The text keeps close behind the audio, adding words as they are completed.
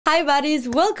Hi buddies,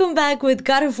 welcome back with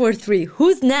God of War 3.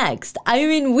 Who's next? I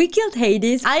mean, we killed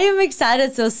Hades. I am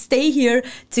excited, so stay here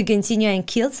to continue and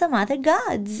kill some other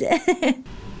gods.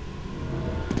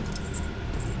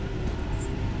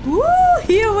 Woo!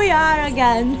 Here we are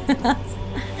again.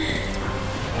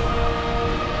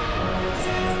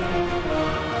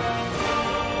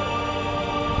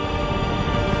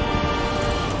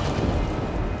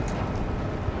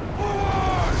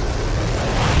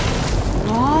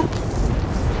 What?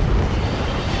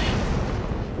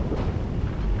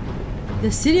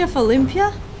 The city of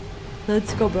Olympia?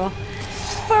 Let's go, bro.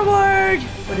 Forward!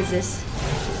 What is this?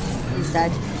 Is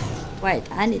that... Wait,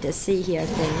 I need to see here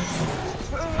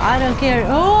things. I don't care.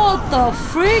 Oh, the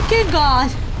freaking god!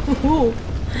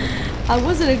 I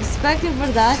wasn't expecting for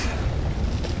that.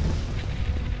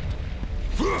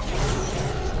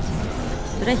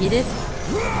 Did I hit it?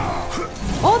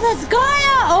 Oh, that's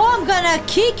Gaia! Oh, I'm gonna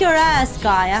kick your ass,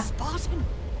 Gaia. Spartan,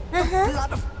 the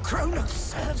blood of Kratos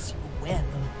serves you well.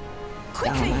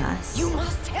 Quickly, Dumbass. you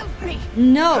must help me.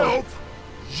 No. Help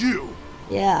you.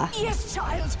 Yeah. Yes,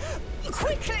 child.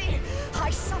 Quickly. I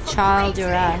suffer Child, your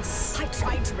greatly. ass. I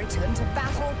tried to return to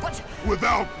battle, but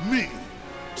Without me.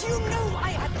 you know I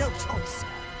had no choice.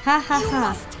 Ha ha You ha.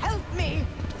 must help me.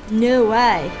 No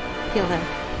way. Kill him.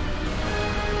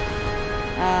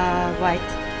 Wait.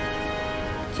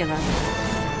 Kill him.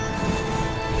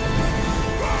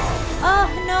 Oh,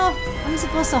 no. I'm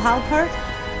supposed to help her?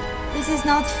 This is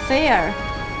not fair.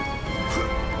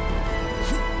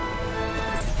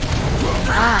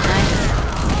 Ah, nice.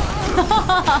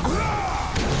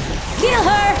 Kill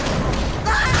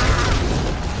her!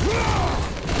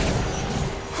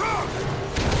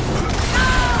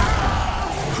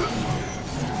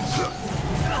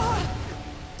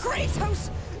 Kratos,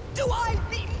 do I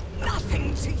mean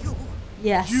nothing to you?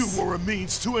 Yes. You were a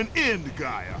means to an end,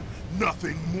 Gaia.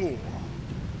 Nothing more.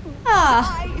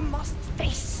 Ah, I must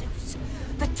face Zeus.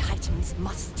 The Titans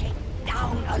must take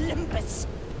down Olympus.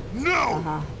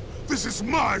 No! This is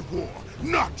my war,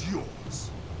 not yours.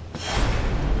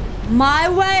 my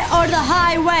way or the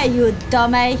highway, you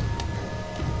dummy.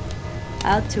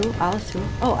 L2, L2.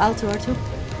 Oh, L2, R2.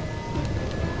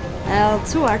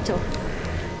 L2, R2.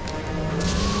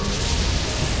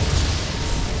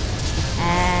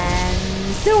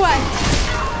 And do it!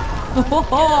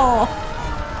 Oh,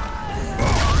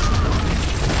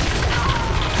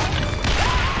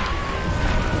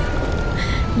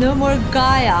 no more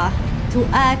Gaia to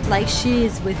act like she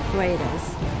is with Kratos.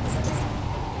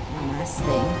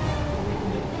 Namaste.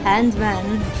 Handman,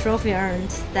 trophy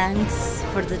earned. Thanks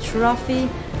for the trophy.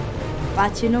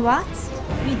 But you know what?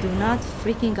 We do not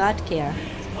freaking God care.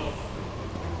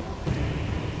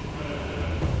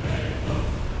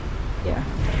 Here.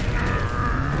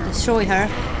 Destroy her.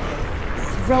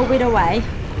 Throw it away.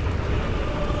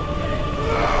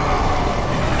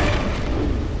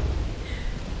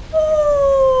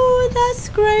 Ooh, that's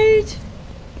great.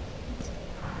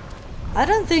 I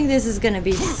don't think this is gonna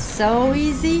be so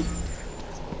easy.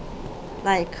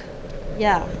 Like,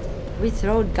 yeah, we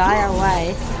throw Gaia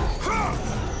away.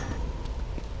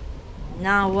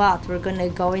 Now what? We're gonna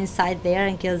go inside there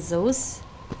and kill Zeus?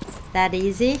 That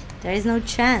easy? There is no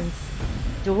chance.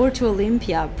 Door to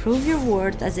Olympia. Prove your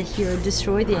worth as a hero.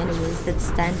 Destroy the enemies that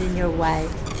stand in your way.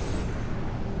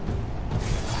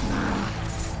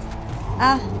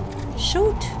 Ah,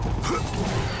 shoot.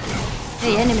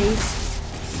 Hey, enemies.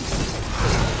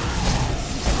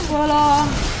 Voila.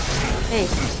 Hey.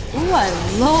 Ooh, I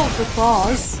love the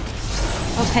claws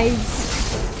of Hades.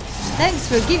 Thanks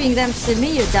for giving them to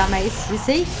me, you dumbass, you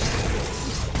see?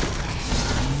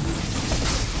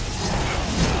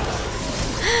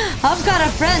 I've got a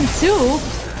friend too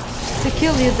to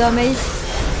kill you, dummies.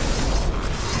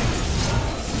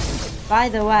 By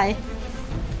the way,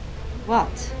 what?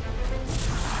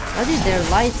 Why did their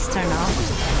lights turn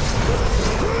off?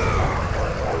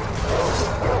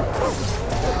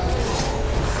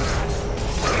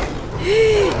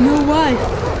 No way!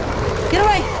 Get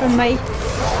away from me!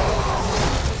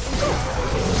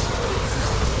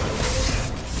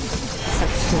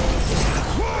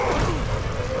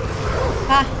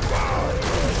 Ah!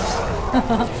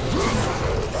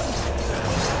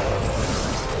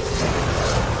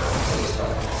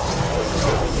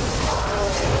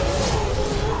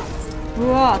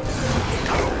 What?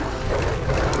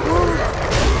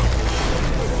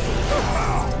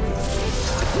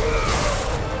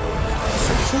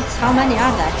 How many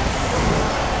are there?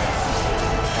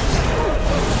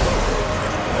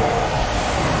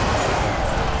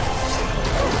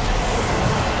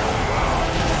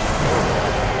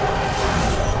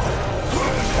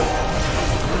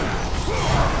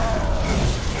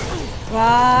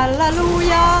 What?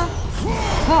 Hallelujah!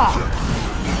 Ha!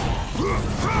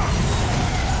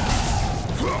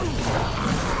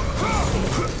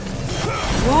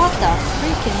 What the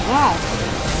freaking god?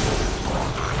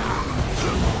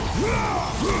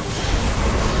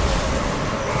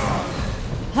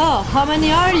 Oh, how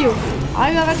many are you?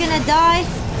 Are you ever gonna die?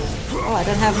 Oh, I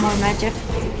don't have more magic.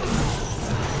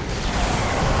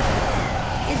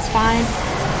 It's fine.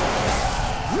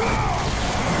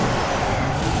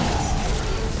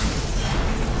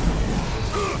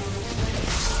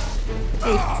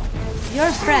 Hey,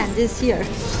 your friend is here.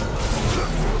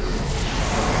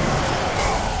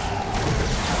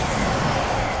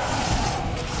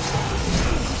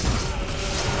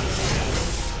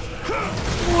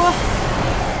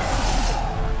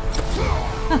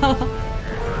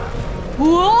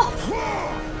 Whoa!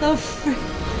 The frick?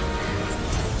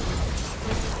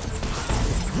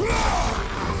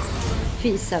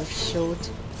 Piece of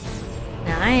shit.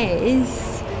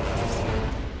 Nice.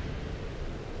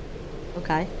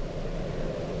 Okay.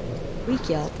 We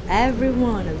killed every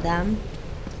one of them.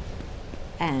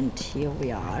 And here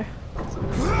we are.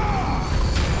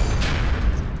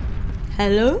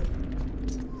 Hello?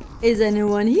 Is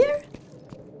anyone here?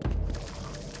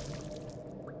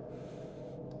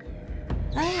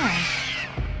 Ah.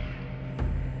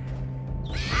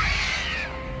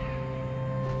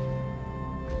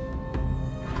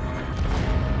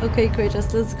 Okay,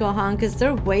 Kratos, let's go home because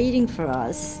they're waiting for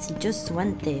us. He just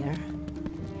went there.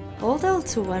 Hold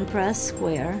L2 and press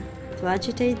square to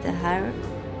agitate the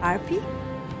harpy.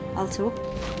 L2.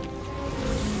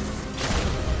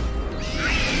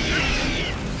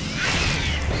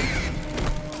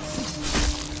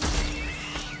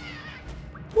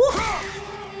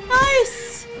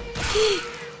 Nice!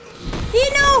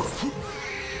 No!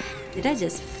 Did I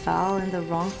just fall in the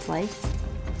wrong place?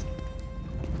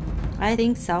 I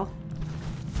think so.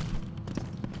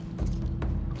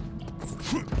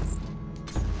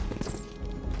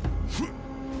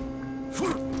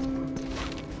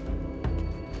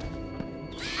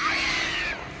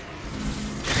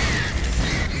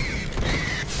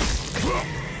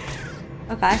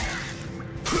 Okay.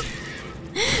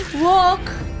 Walk!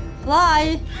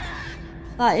 Fly!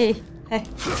 Fly! Hey.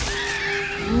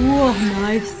 Whoa,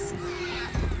 nice.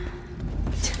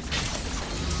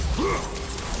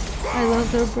 I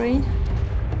love their brain.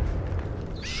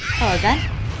 Oh, again?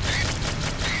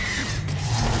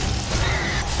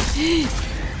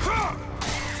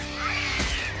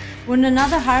 When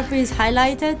another harpy is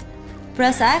highlighted,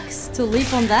 press X to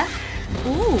leap on that.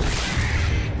 Ooh.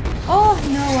 Oh,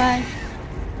 no way.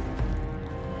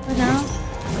 What now?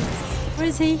 Where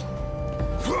is he?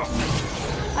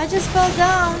 I just fell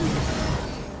down.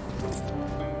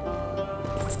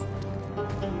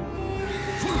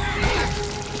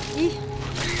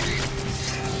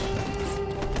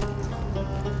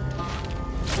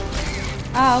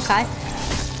 Oh, okay.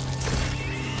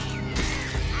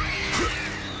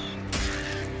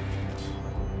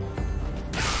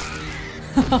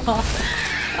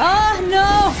 Oh,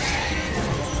 no!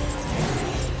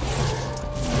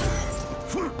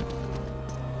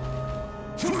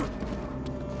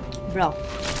 Bro.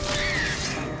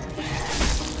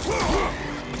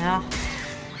 Yeah.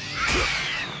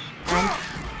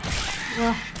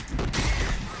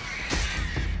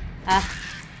 And...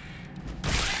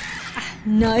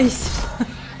 Nice.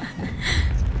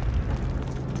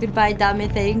 Goodbye, dummy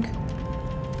thing.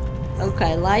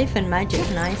 Okay, life and magic,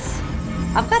 nice.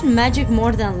 I've got magic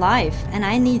more than life, and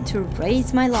I need to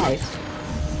raise my life.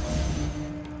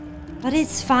 But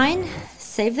it's fine.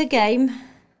 Save the game.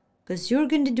 Because you're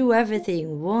going to do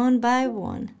everything one by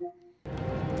one.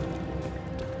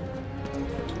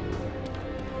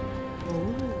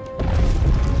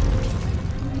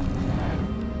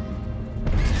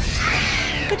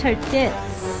 Look at her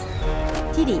tits.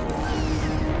 Titties.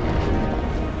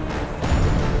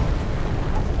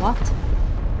 What?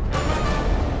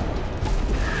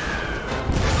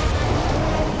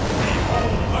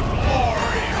 The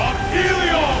glory of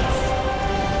Helios!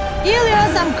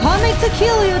 Helios, I'm coming to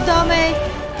kill you, dummy!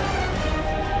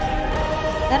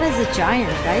 That is a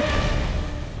giant, right?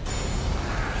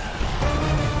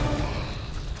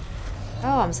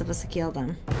 Oh, I'm supposed to kill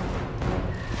them.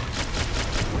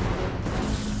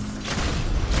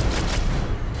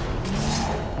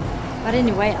 But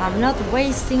anyway, I'm not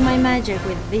wasting my magic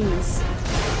with these.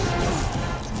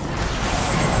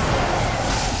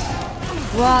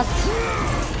 What?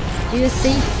 Do you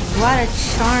see? What a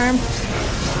charm.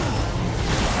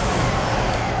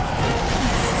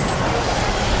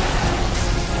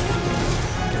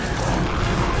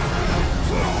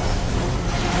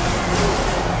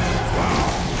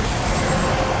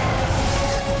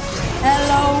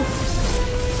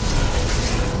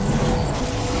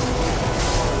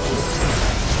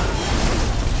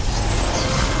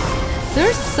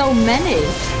 so many.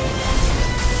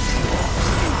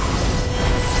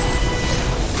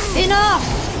 Enough!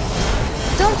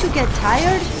 Don't you get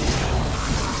tired?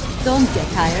 Don't get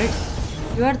tired.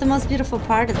 You are the most beautiful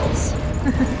part of this.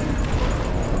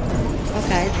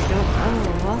 Okay, they don't. Oh,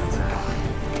 what?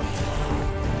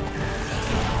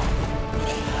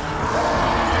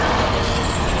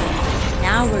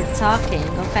 Now we're talking.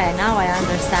 Okay, now I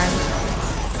understand.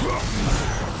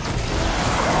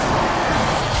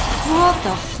 What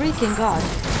the freaking god?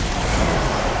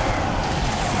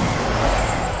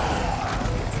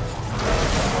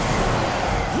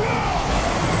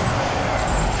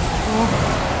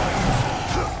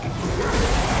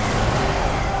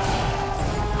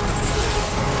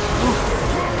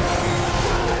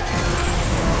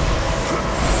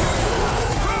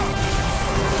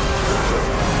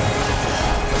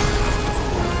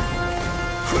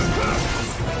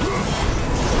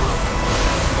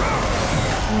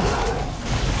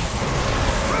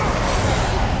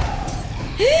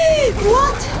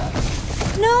 What?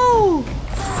 No!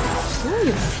 Oh,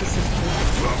 you piece of shit.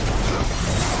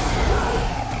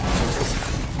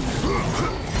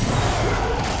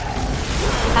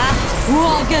 Ah!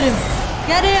 Whoa, get him!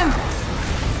 Get him!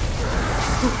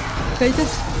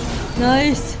 Kratos.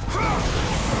 Nice!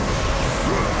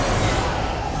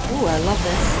 Ooh, I love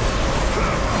this.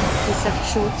 Piece of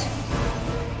shoot.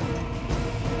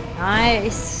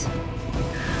 Nice!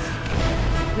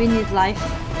 We need life.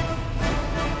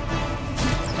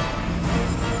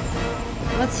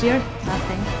 What's here?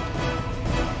 Nothing.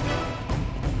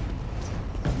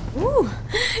 Ooh!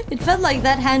 It felt like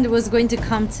that hand was going to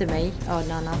come to me. Oh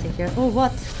no, nothing here. Oh,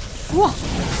 what? What?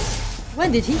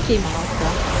 When did he came out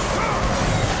though?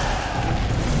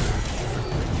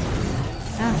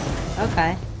 Ah,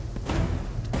 okay.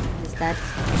 Is that?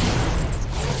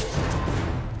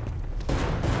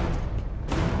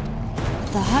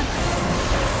 What the heck?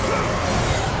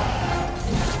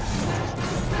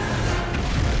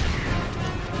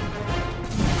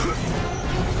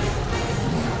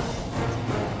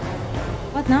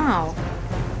 What now?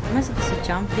 Am I supposed to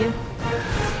jump here?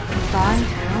 Fly?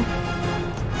 No?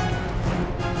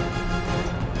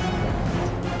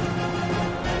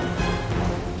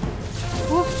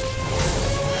 Ooh.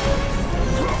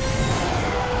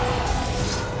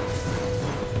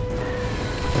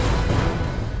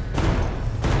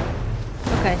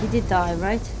 Okay, he did die,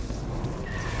 right?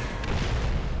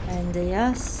 And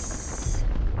yes.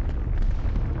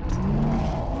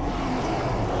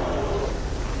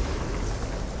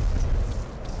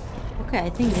 Okay, I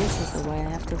think this is the way I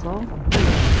have to go.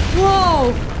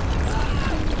 Whoa!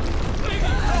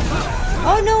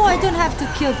 Oh no, I don't have to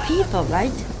kill people,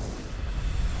 right?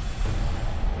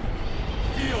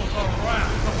 Feel the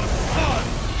wrath of the sun!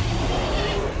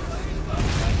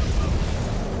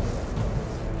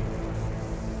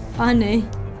 Funny.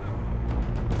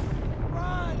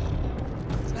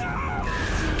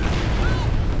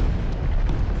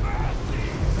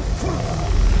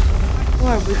 Who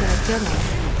are we gonna kill now?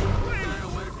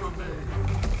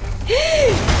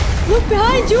 Look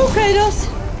behind you, Kratos!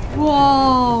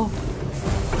 Whoa!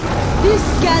 This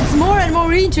gets more and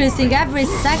more interesting every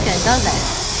second, doesn't it?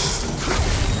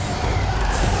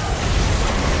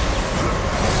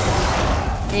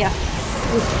 Yeah.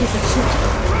 Good piece of shit.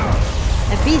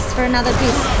 A beast for another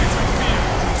beast.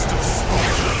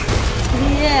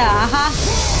 Yeah, uh-huh.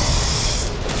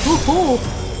 Woohoo!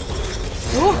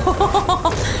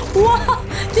 Whoa!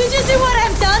 Did you see what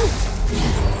I've done?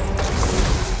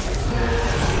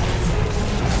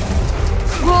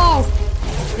 Whoa!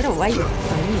 Get away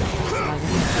from me.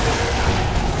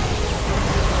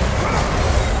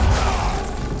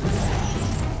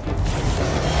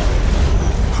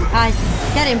 Hi.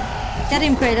 Get him. Get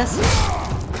him, Kratos.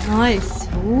 Nice.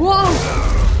 Whoa!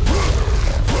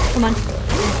 Come on.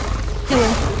 Kill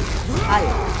him. Hi.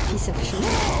 Piece of shit.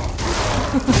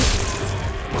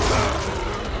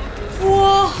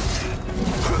 Whoa!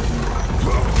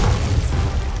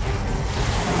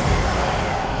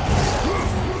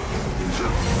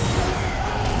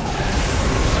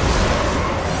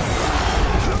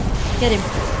 Get him.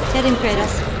 Get him,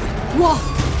 Kratos. Whoa!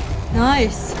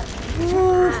 Nice.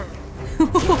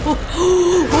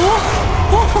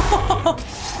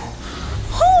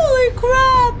 Holy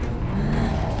crap!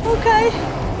 Okay.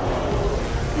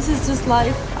 This is just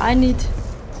life. I need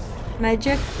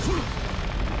magic.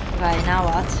 Okay, now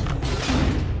what?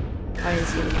 Where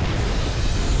is he?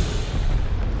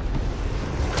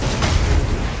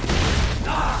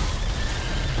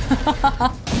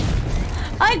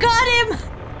 I got him!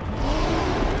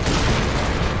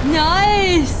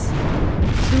 Nice!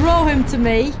 Throw him to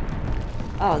me.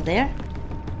 Oh, there?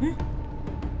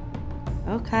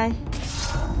 Okay.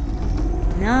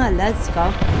 Now let's go.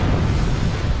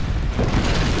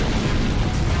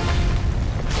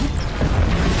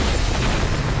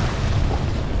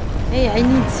 Hey, I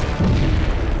need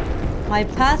my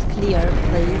path clear,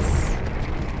 please.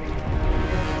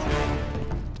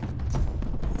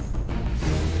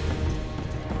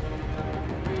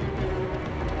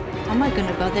 Am I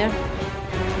gonna go there?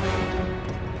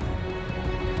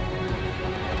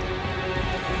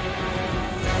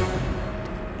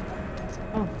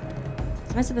 Oh,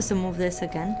 am I supposed to move this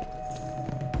again?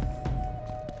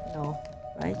 No,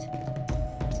 right?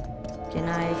 Can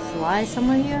I fly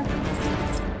somewhere here?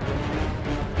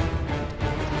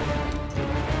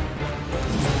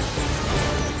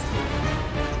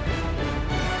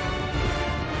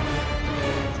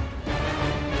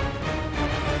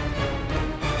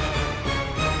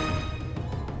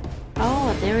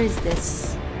 There is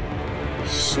this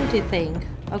shooty thing.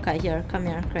 Okay, here, come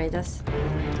here, Kratos.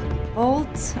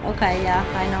 Bolt? Okay, yeah,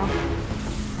 I know.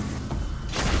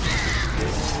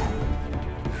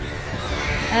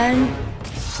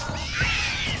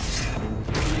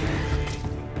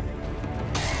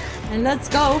 And let's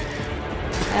go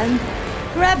and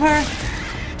grab her.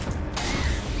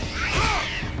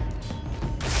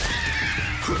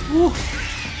 Ooh,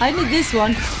 I need this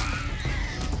one.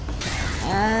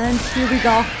 And here we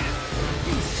go.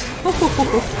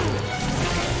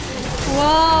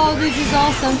 Wow, this is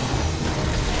awesome.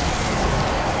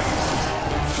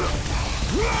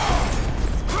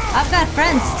 I've got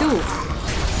friends too.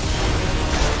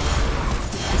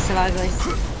 It's so ugly.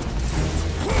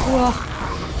 Whoa.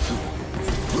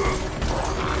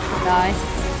 Die.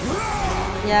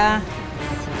 Yeah.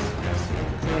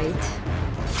 Great.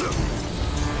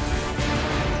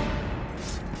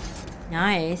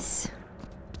 Nice.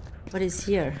 What is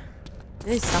here?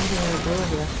 There is something to do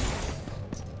here.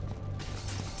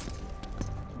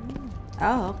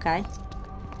 Oh, okay.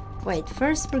 Wait,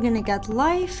 first we're gonna get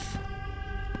life.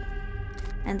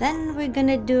 And then we're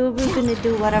gonna do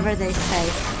whatever they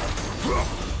say.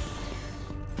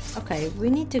 Okay, we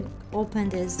need to open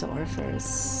this door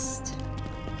first.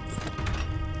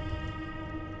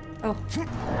 Oh.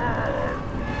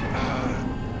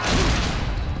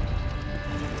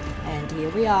 And here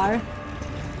we are.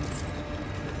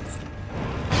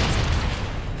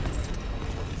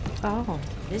 Oh,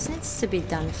 this needs to be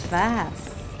done fast.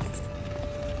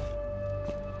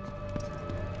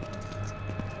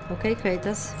 Okay,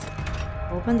 Kratos.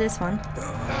 Open this one.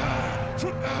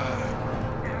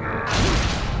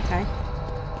 Okay.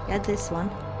 Get this one.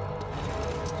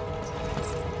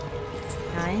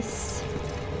 Nice.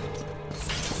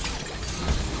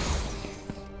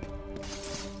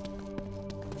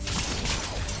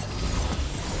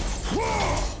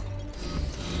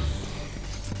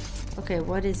 Okay,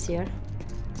 what is here?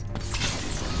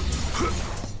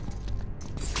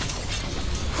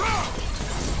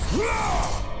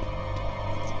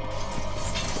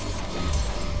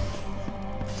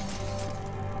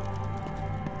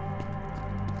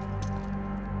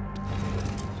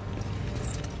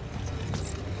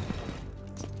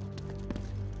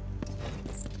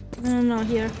 No,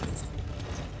 here.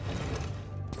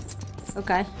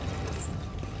 Okay.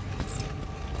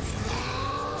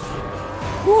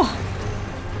 Whoa.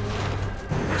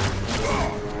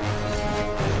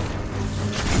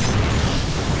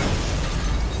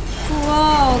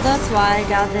 Whoa, that's why I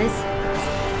got this.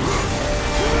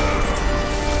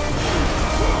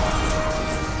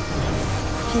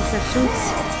 Piece of fruits.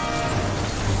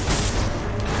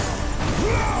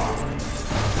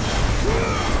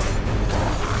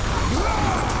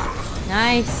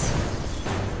 Nice.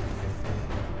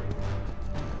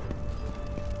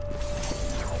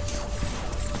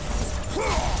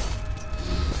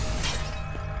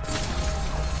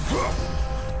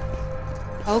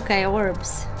 Okay,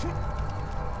 orbs.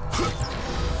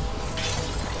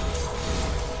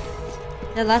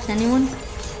 They left anyone?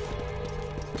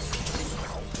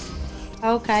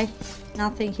 Okay,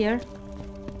 nothing here.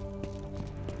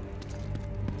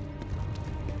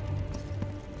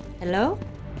 Hello?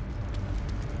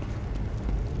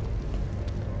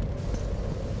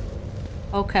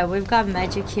 Okay, we've got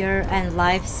magic here and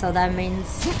life, so that means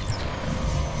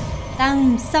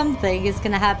something is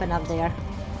gonna happen up there.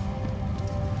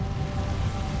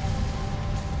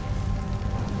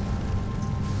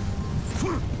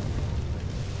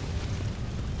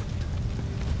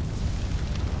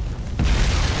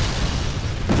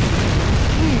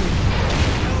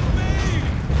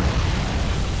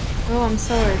 Oh, I'm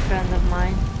sorry, friend of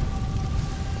mine.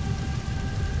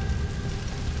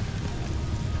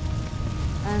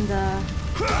 And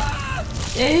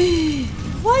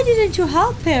Why didn't you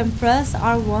help him? Press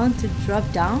R1 to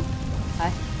drop down.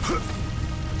 Hi.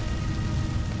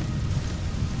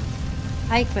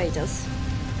 Hi, Kratos.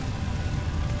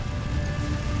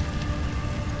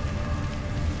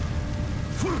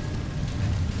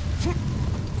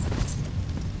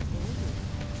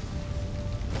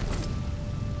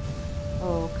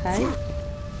 Okay.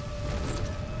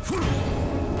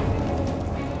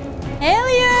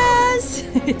 Helios!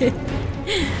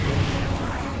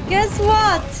 Guess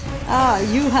what? Oh,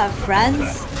 you have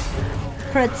friends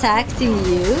protecting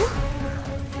you?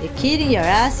 You're kidding your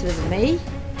ass with me?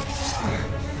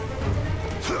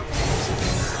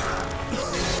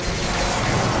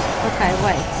 Okay,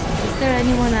 wait. Is there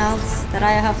anyone else that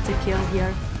I have to kill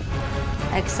here?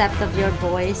 Except of your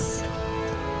boys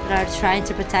that are trying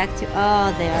to protect you?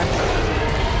 Oh, there.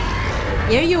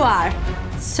 Here you are.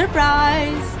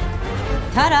 Surprise!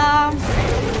 Ta-da!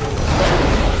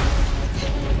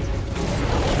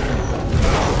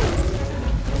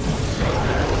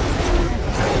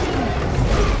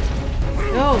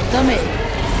 Oh, dummy!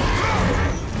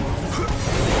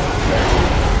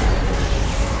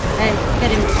 Hey,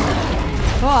 get him!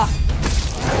 Oh!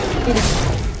 Hit him!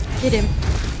 Hit him!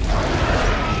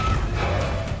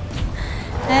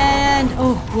 And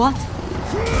oh, what?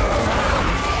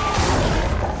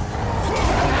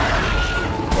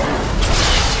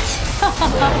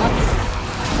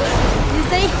 You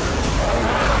see?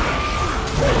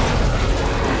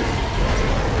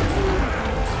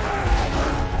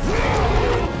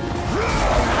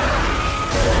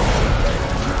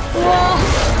 Whoa!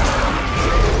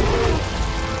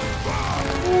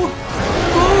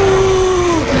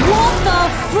 What the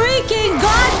freaking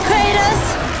god, Kratos!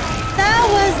 That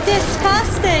was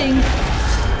disgusting!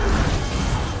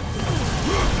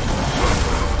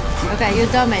 Okay, you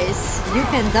dummies. You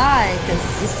can die, because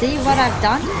you see what I've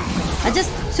done? I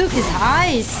just took his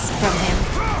eyes from him.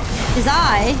 His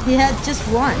eye, he had just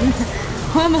one.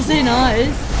 Why am I saying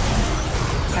eyes?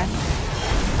 Okay.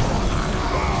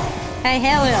 Hey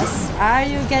Helios, are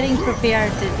you getting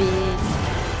prepared to be,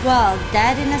 well,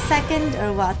 dead in a second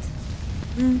or what?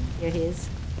 Here he is.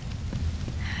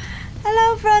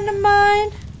 Hello, friend of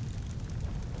mine.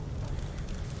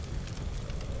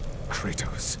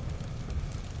 Kratos,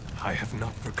 I have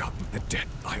not forgotten the debt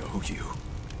I owe you.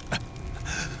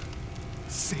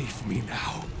 Save me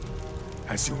now,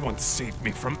 as you once saved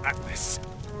me from Atlas.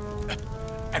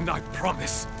 And I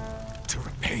promise to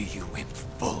repay you in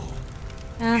full.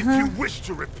 If you wish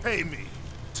to repay me,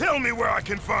 tell me where I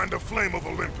can find the flame of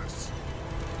Olympus.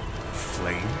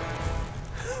 Flame?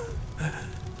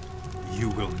 You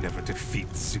will never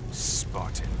defeat Zeus,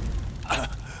 Spartan.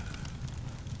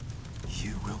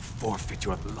 You will forfeit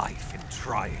your life in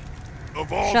trying.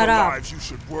 Of all Shut the up. lives you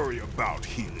should worry about,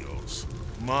 Helios,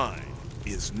 mine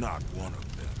is not one of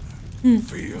them.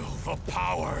 Feel the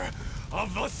power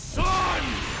of the sun!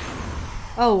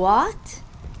 Oh, what?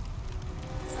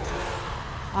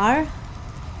 R?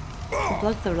 To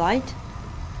block the light?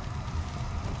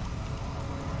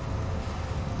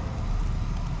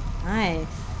 Nice.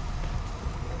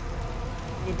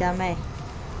 You dummy.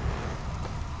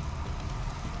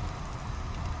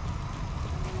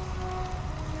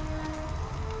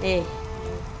 Hey.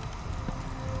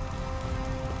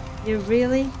 You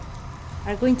really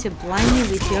are going to blind me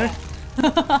with your...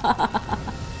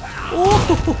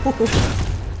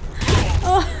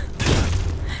 Oh.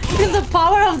 Feel the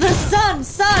power of the sun!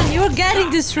 Sun, you're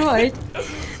getting destroyed!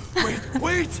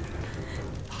 Wait!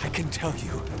 I can tell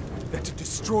you that to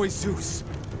destroy Zeus,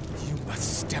 you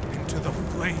must step into the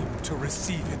flame to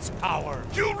receive its power.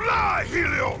 You lie,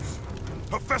 Helios!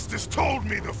 Hephaestus told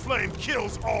me the flame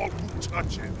kills all who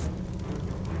touch it.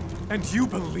 And you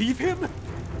believe him?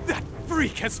 That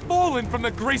freak has fallen from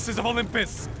the graces of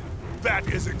Olympus! That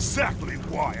is exactly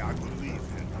why I believe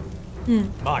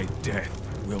him. My death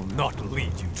will not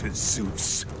lead you to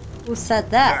Zeus. Who said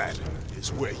that? That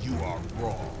is where you are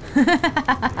wrong.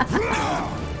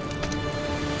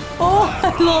 Oh,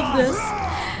 I love this.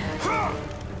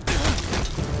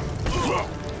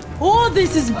 Oh,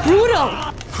 this is brutal.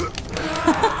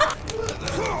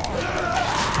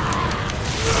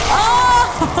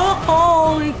 Oh,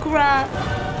 holy crap.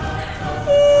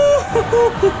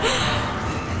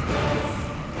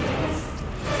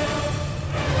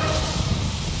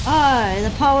 Oh,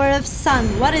 the power of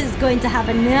sun. What is going to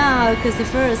happen now? Because the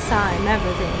first time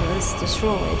everything was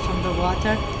destroyed from the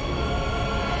water.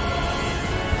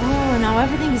 Oh, now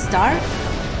everything is dark?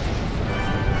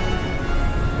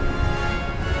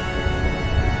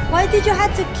 Why did you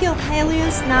have to kill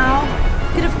Helios now?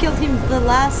 Could have killed him the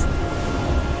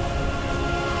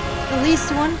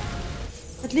least one.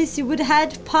 But At least you would have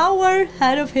had power,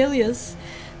 head of Helios.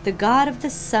 The god of the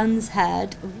sun's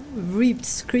head reaped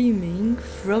screaming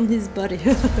from his body.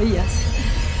 Yes.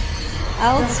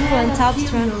 L2 and top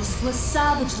turn. Helios was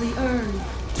savagely earned.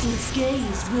 Its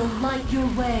gaze will light your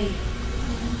way.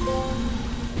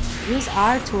 Use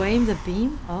R to aim the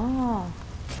beam? Oh.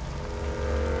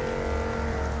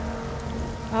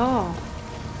 Oh.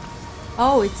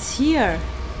 Oh, it's here.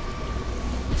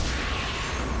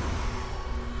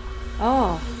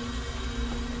 Oh.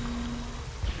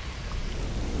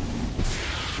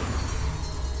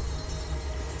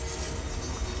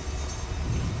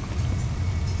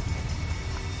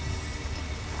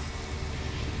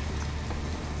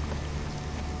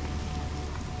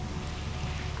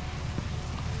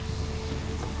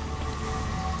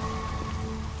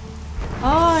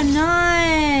 Oh,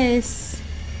 nice.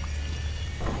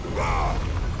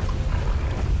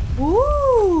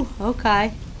 Ooh,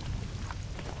 okay.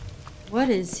 What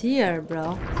is here,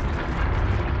 bro?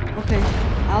 Okay,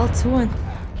 I'll tune.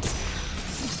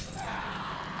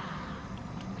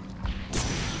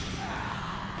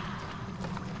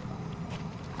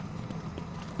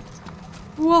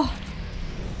 Whoa.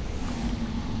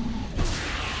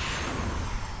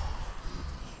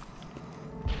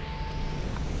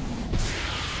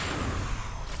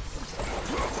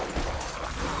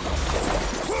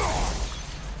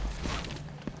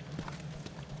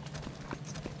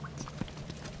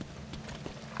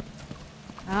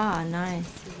 Ah,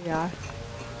 nice. Here we are.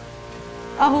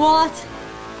 Oh, what?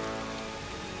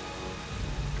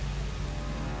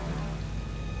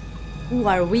 Who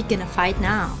are we gonna fight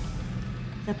now?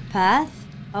 The path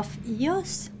of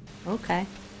Eos? Okay.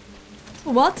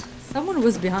 What? Someone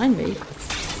was behind me.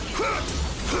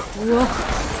 Whoa.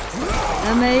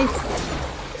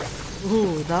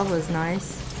 Ooh, that was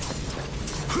nice.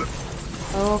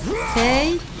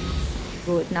 Okay.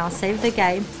 Good, now save the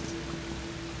game.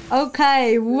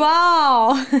 Okay,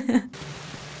 wow!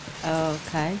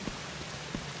 Okay.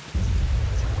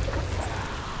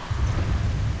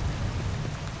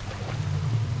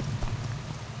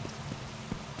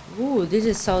 Ooh, this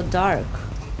is so dark.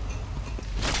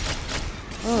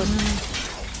 Oh no.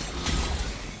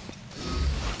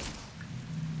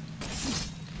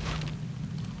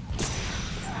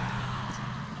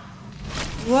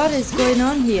 What is going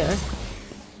on here?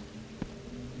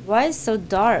 Why is it so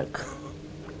dark?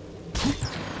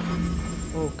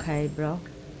 Okay, bro.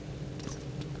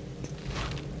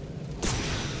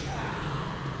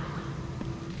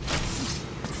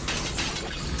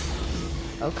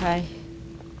 Okay.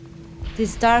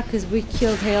 This dark is we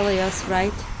killed Helios,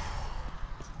 right?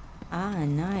 Ah,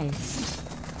 nice.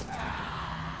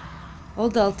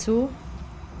 Hold L2.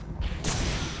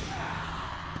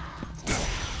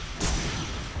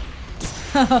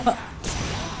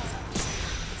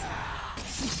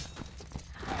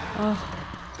 Oh.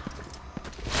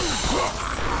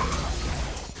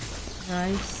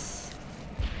 Nice.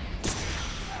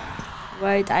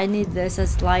 Wait, I need this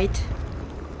as light.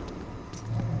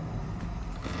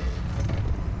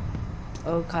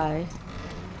 Okay.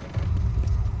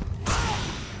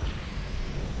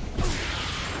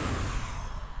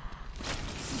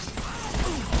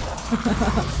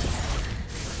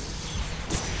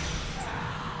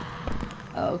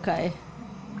 Okay.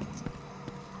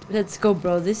 Let's go,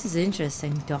 bro. This is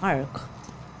interesting. Dark.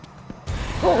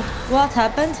 Oh, what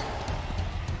happened?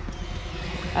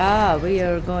 Ah, we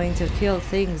are going to kill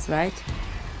things, right?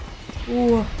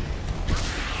 Ooh.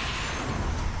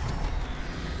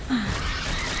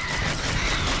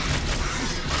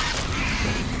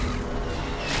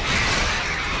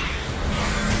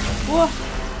 Whoa.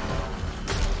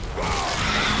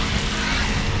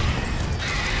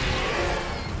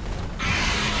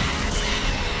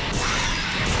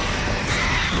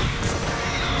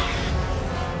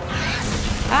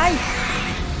 Ay.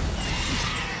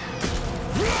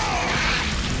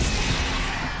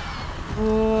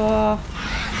 Whoa.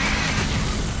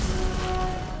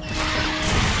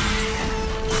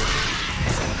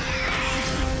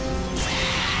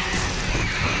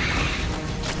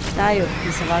 Die, you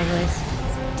piece of uglies.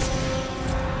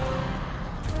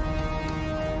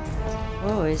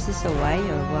 Oh, is this a way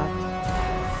or what?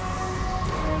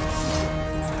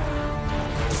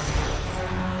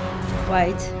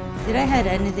 Wait, did I had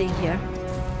anything here?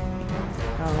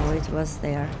 Oh, it was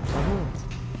there. Oh,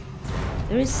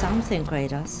 there is something,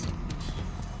 Kratos.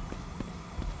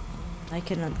 I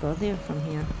cannot go there from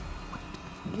here.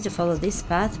 I need to follow this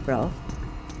path, bro.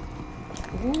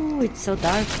 Ooh, it's so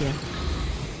dark here.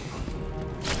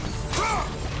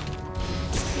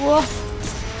 Whoa!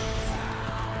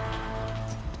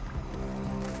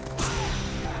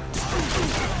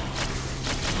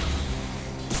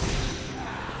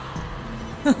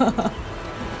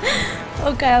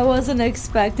 Okay, I wasn't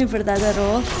expecting for that at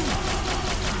all.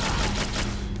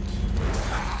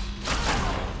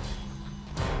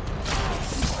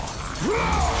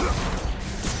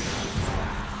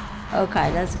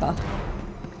 Okay, let's go.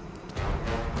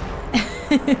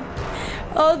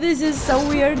 Oh, this is so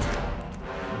weird.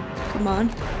 Come on.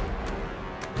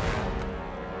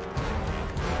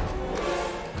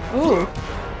 Oh.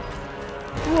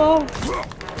 Whoa.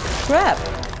 Crap.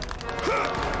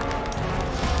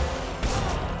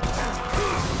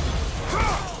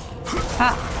 Ha.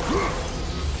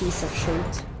 Piece of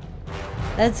shit.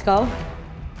 Let's go.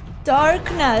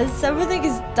 Darkness. Everything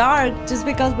is dark just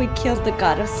because we killed the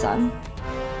god of sun.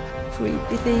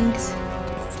 Creepy things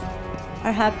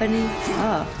are happening.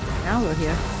 Oh, now we're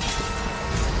here.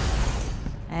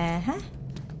 Uh-huh.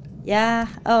 Yeah.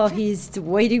 Oh, he's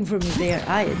waiting for me there.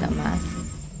 I dumbass.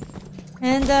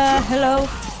 And hello.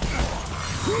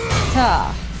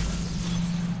 Ta.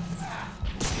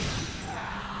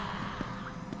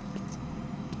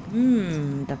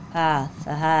 The path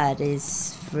ahead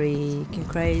is freaking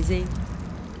crazy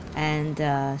and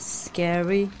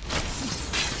scary.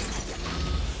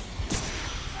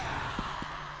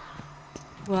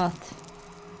 What?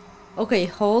 Okay,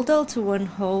 hold L2 and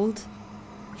hold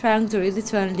triangle really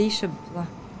to unleash a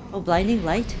blinding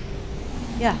light.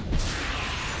 Yeah.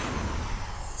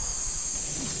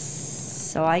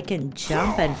 So I can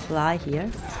jump and fly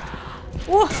here.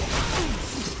 Whoa!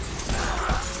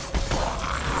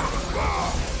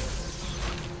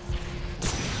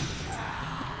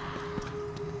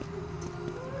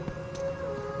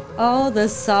 Oh, the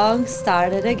song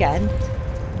started again.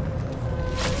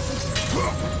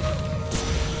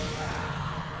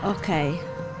 Okay.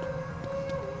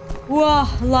 Whoa,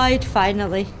 light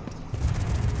finally.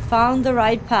 Found the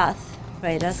right path,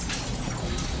 Kratos.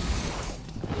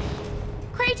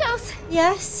 Kratos!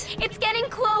 Yes? It's getting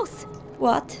close!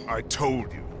 What? I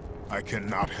told you, I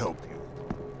cannot help you.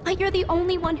 But you're the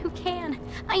only one who can.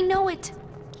 I know it.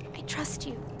 I trust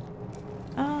you.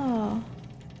 Oh.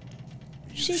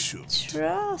 She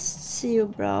trusts you,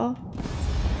 bro.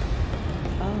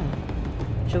 Oh.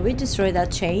 Should we destroy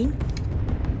that chain?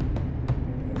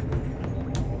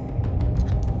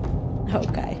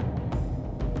 Okay.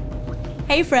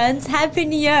 Hey friends, Happy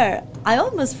New Year! I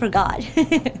almost forgot.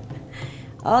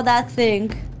 Oh, that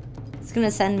thing. It's gonna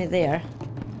send me there.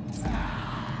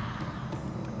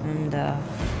 And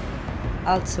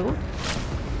also.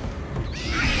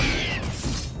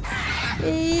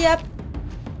 Yep.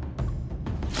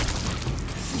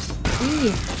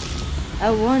 Eee. I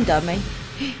won, dummy.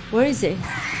 Where is it?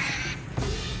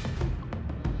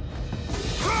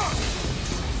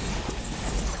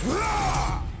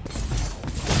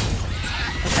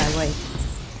 Okay, wait.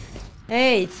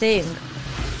 Hey, thing.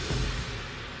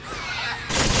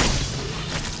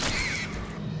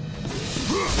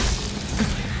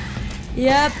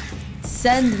 Yep.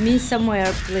 Send me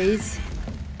somewhere, please.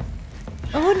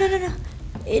 Oh, no, no, no.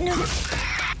 No.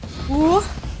 Whoa.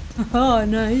 Oh,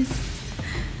 nice.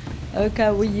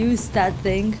 Okay, we use that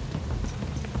thing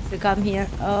to come here.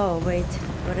 Oh, wait.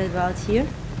 What about here?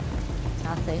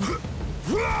 Nothing.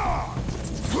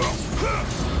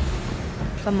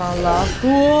 Come on, love.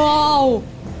 Whoa!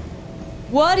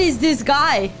 What is this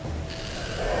guy?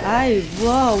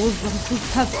 Whoa, we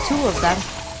have two of them.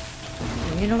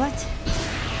 You know what?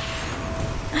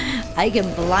 I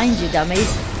can blind you,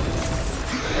 dummies.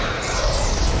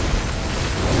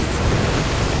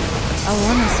 I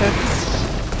wanna circle.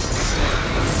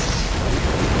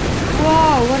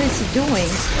 Wow, what is he doing?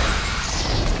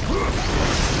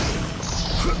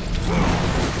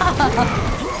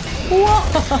 Whoa!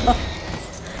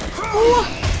 Whoa!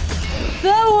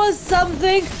 That was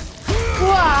something!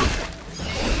 Wow!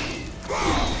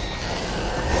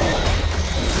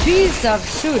 Piece of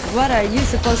shit, what are you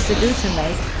supposed to do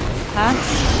tonight? Huh?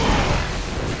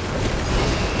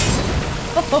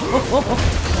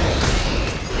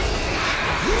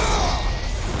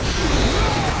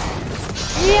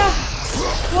 Yeah!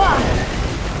 Wow!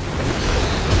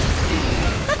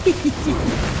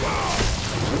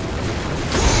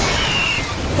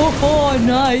 Oh,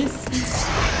 nice!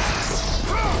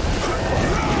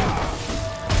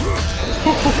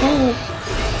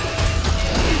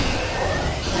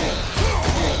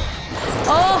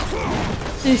 Oh,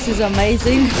 this is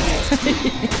amazing!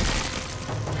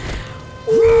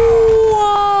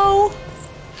 Wow!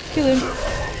 Kill him!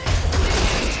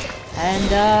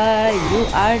 And you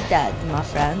are dead, my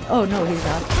friend. Oh no, he's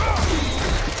not.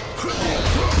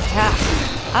 Ha!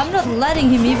 I'm not letting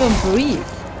him even breathe.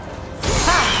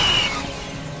 Ha!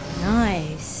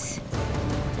 Nice.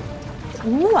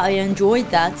 Ooh, I enjoyed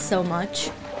that so much.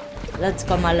 Let's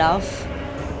go, my love.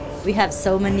 We have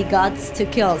so many gods to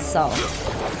kill, so...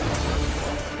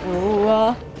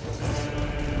 Oh,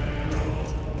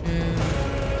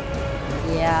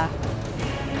 yeah.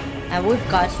 And we've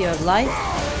got here life.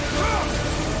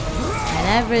 And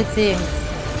everything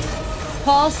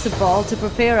possible to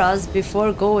prepare us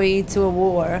before going into a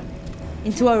war.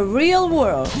 Into a real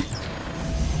world.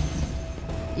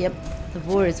 Yep, the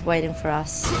war is waiting for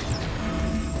us.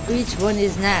 Which one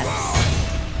is next?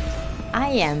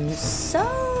 I am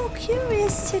so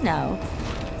curious to know.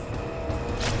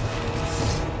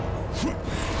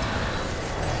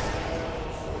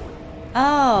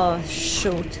 Oh,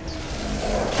 shoot.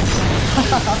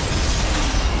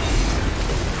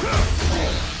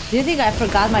 Do you think I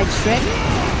forgot my trick?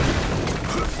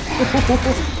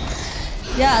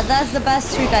 Yeah, that's the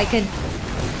best trick. I can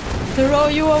throw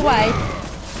you away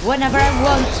whenever I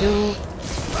want to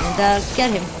and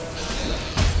get him.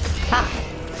 Ha!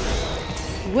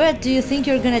 What do you think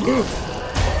you're gonna do?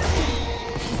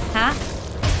 Huh?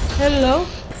 Hello?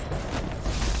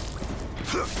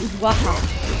 Wow.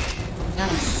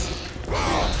 Nice.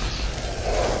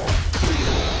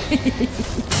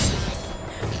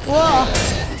 Whoa!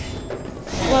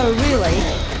 Well, really?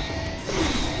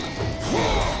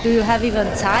 Do you have even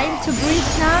time to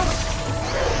breathe now?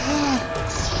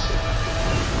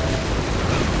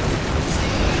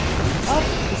 Oh,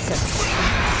 listen.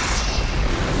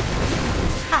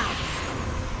 Ah!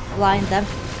 Blind them.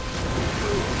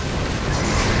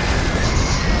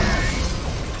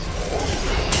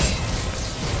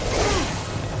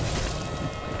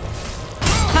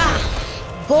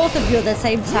 Both of you at the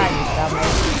same time,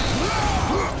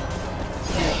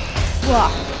 Whoa.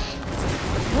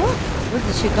 What? Where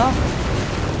did she go?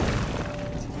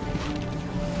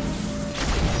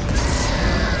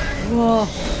 Whoa.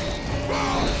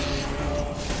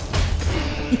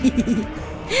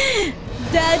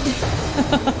 Dead.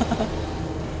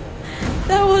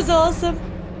 That was awesome.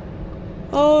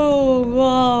 Oh,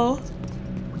 wow.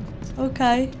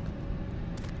 Okay.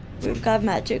 We've got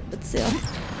magic, but still.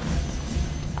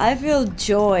 I feel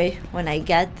joy when I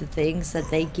get the things that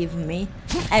they give me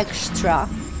extra.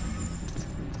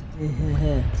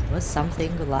 Was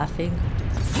something laughing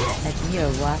at me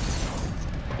or what?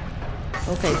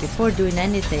 Okay, before doing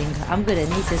anything, I'm gonna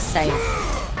need to save.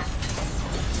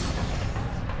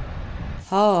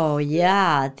 Oh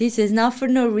yeah, this is not for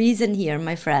no reason here,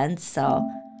 my friends, so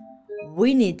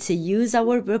we need to use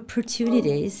our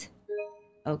opportunities.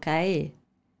 Okay.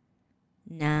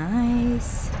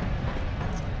 Nice.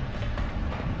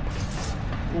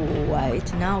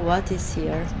 Wait, now what is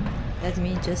here? Let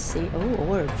me just see. Oh,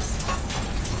 orbs.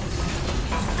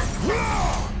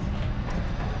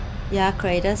 Yeah,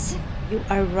 Kratos, you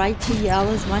are right to yell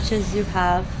as much as you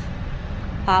have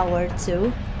power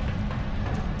to.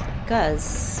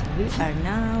 Because we are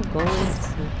now going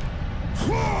to...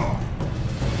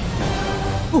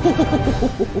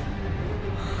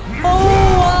 Oh,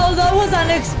 wow, that was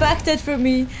unexpected for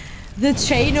me. The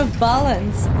chain of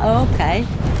balance. Okay.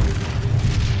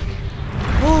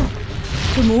 Oh,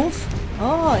 to move?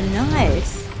 Oh,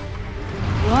 nice.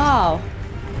 Wow.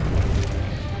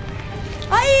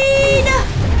 Aina!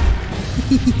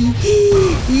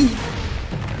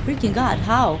 Freaking god,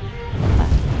 how?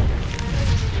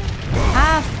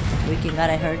 Ah, freaking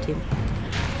god, I hurt him.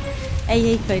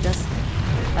 Hey, Kratos.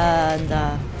 And,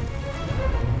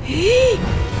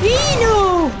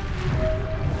 no!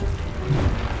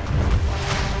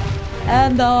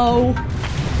 And,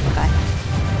 okay.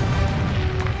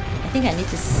 I think I need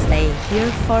to stay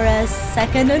here for a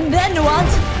second, and then what?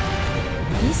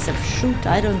 Piece of shoot,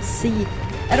 I don't see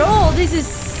at all. This is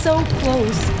so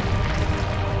close.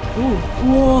 Ooh,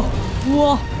 whoa,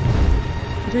 whoa.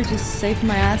 Did I just save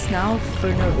my ass now for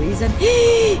no reason?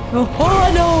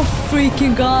 Oh no,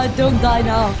 freaking god, don't die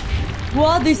now.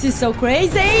 Wow, this is so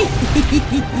crazy.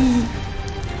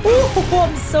 Oh,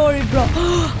 I'm sorry, bro.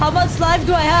 How much life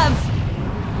do I have?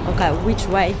 Okay, which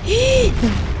way?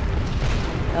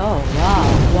 Oh, wow.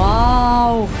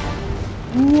 Wow.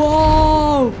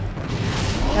 Wow.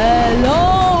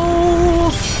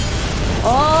 Hello.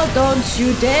 Oh, don't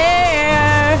you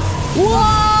dare.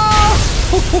 Wow.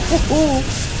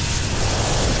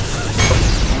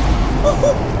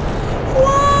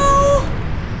 Wow.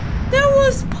 That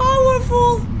was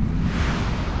powerful.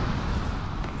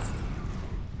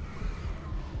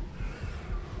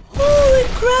 Holy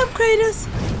crap, Kratos.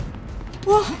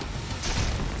 Whoa.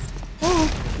 Oh,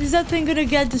 is that thing gonna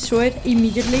get destroyed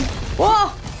immediately?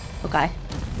 Whoa! Okay.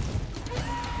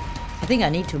 I think I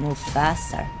need to move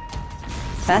faster.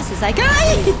 Fast as I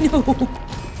can. No!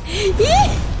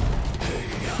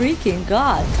 Freaking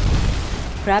god.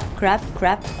 Crap, crap,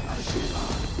 crap.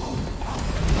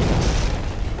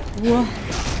 Whoa.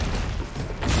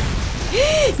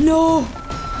 No!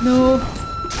 No!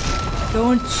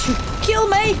 Don't you kill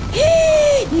me!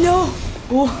 No!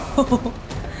 Whoa.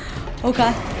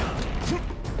 Okay.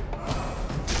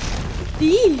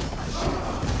 Eee.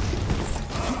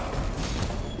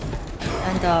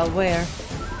 And where?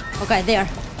 Okay, there.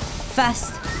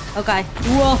 Fast. Okay.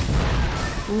 Whoa.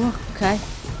 Whoa. Okay.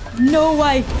 No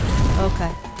way.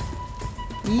 Okay.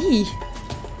 Eee.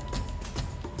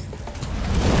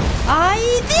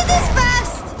 This is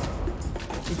fast!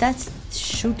 Did that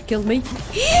shoot kill me?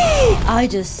 I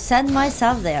just sent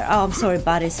myself there. Oh, I'm sorry,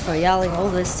 buddies, for yelling all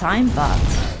this time, but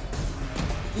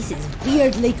this is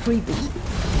weirdly creepy.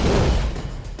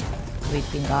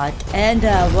 Creeping out. And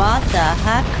what the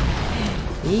heck?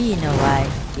 No way.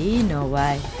 No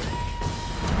way.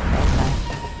 Okay.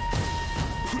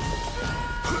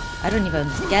 I don't even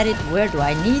get it. Where do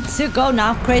I need to go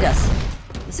now? Kratos.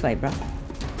 This way, bro.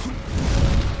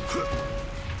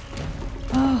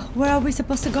 Oh, where are we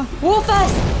supposed to go? Whoa,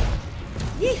 fast!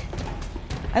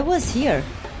 I was here.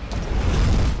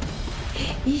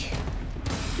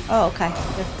 Oh, okay.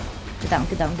 Get down,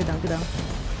 get down, get down, get down.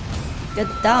 Get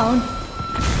down.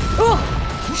 Oh,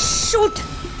 shoot!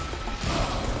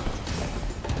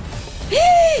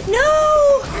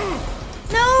 No!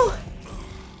 No!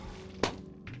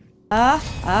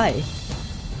 Aye.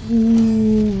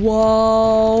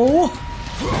 Whoa!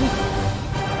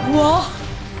 Whoa!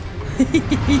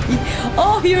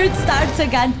 Oh, here it starts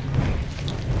again.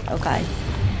 Okay.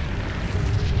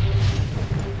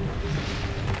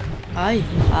 Aye.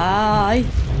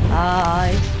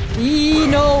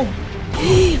 No!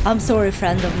 I'm sorry,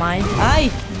 friend of mine.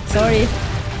 Aye. Sorry.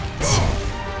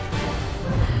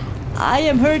 I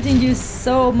am hurting you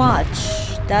so much.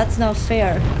 That's not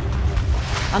fair.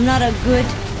 I'm not a good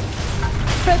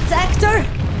protector.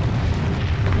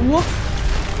 Whoa.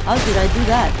 How did I do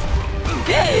that?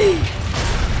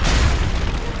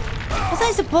 Was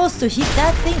I supposed to hit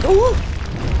that thing? Ooh!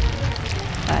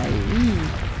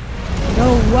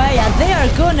 No way! They are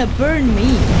gonna burn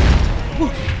me.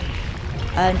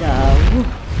 And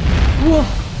whoa!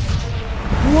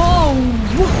 Whoa!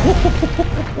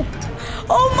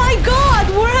 Oh my God!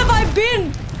 Where have I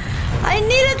been? I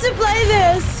needed to play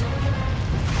this.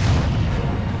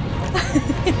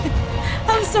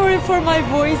 I'm sorry for my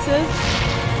voices.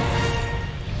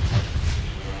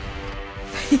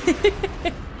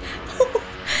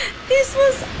 This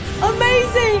was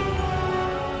amazing!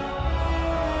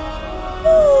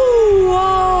 Ooh,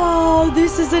 wow,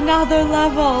 this is another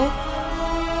level.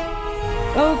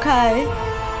 Okay.